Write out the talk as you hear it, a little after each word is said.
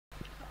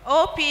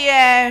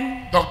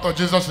OPM. Dr.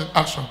 Jesus in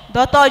action.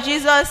 Dr.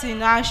 Jesus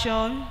in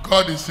action.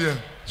 God is here.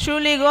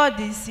 Truly God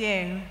is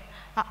here.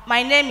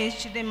 My name is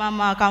Chidema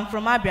Mark. I'm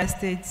from Abia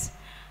State.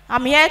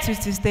 I'm here to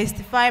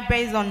testify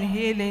based on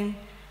healing.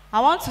 I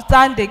want to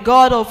thank the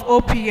God of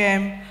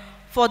OPM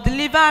for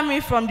delivering me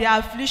from the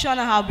affliction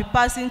I have been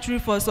passing through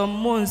for some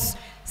months.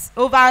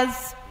 Now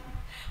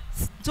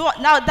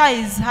that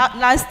is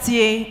last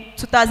year,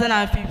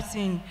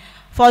 2015.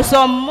 For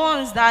some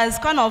months, there's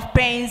kind of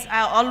pains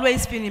I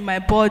always feel in my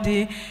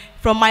body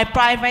from my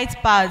private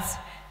parts.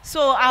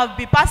 So I've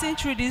been passing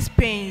through these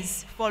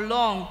pains for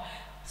long.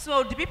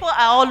 So the people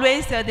I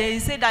always tell, they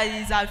say that it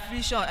is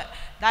affliction,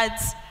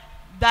 that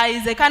there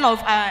is a kind of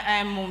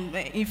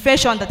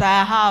infection that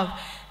I have.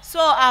 So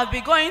I'll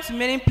be going to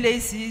many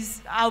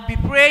places. I'll be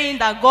praying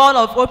that God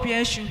of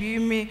OPM should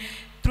heal me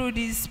through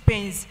these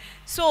pains.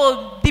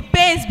 So the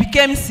pains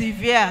became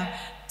severe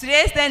to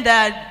the extent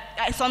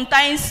that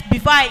sometimes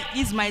before I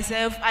ease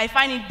myself, I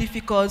find it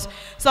difficult.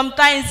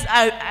 Sometimes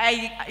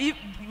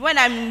when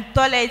I'm in the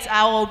toilet,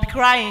 I will be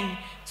crying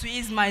to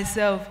ease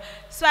myself.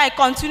 So I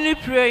continue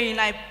praying.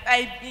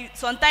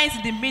 Sometimes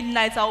in the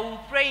midnight, I will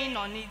be praying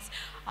on it.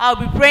 I'll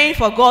be praying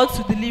for God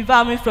to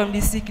deliver me from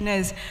this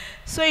sickness.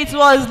 So it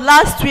was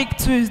last week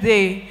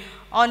Tuesday,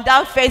 on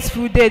that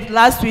faithful date,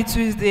 last week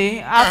Tuesday,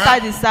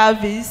 after the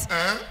service.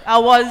 I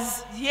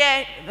was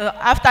here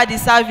after the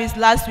service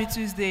last week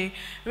Tuesday,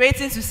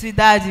 waiting to see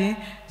Daddy.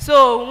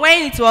 So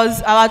when it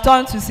was our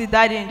turn to see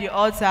Daddy in the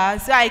altar,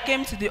 so I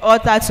came to the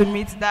altar to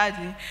meet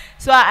Daddy.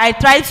 So I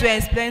tried to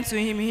explain to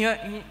him.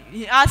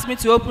 He asked me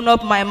to open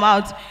up my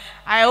mouth.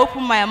 I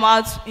opened my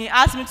mouth. He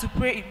asked me to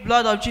pray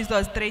blood of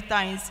Jesus 3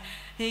 times.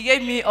 He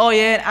gave me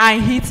oil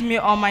and hit me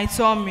on my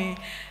tummy.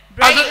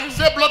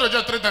 Say blood of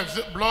Jesus 3 times.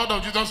 Say blood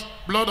of Jesus,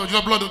 blood of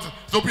Jesus, blood of Jesus.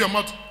 So open your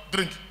mouth,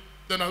 drink.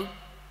 Then I'll...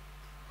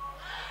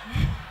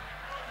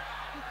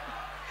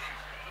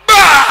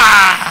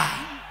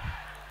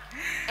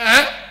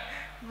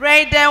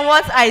 Right then,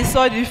 what I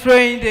saw the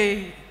following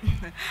day,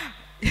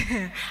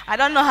 I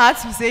don't know how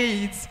to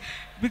say it,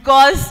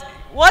 because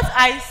what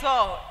I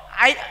saw,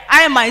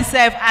 I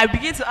myself, I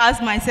begin to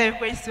ask myself a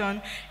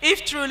question,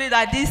 if truly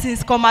that these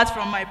things come out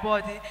from my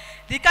body,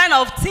 the kind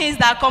of things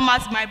that come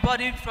out my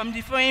body from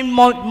the following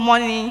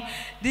morning,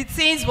 the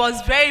things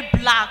was very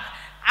black.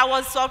 I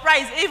was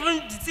surprised,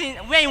 even the thing,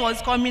 when it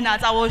was coming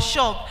out, I was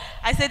shocked.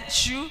 I said,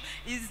 "Shoo,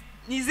 is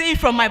it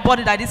from my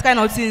body that this kind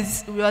of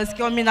things was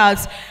coming out?"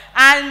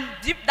 And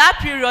that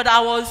period,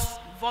 I was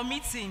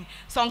vomiting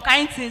some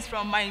kind of things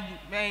from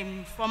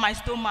my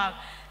stomach.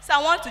 So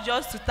I want to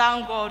just to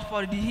thank God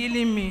for the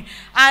healing me.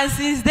 And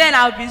since then,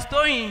 I've been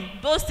storing.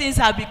 Those things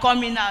have been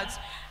coming out.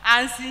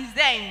 And since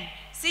then,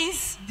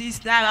 since this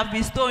time, I've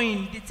been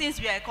storing. The things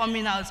were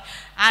coming out.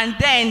 And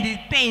then the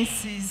pain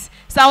ceased.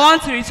 So I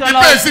want to return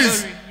all the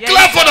glory. Yes.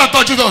 Clap for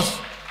Dr. Jesus.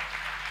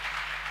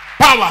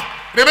 Power.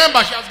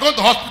 Remember, she has gone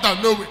to hospital,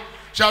 no way.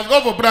 She has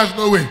gone for prayers,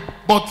 no way.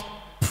 But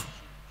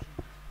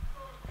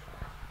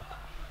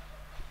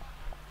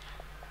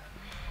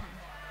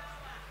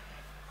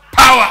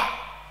power.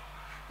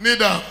 Kneel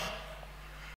down.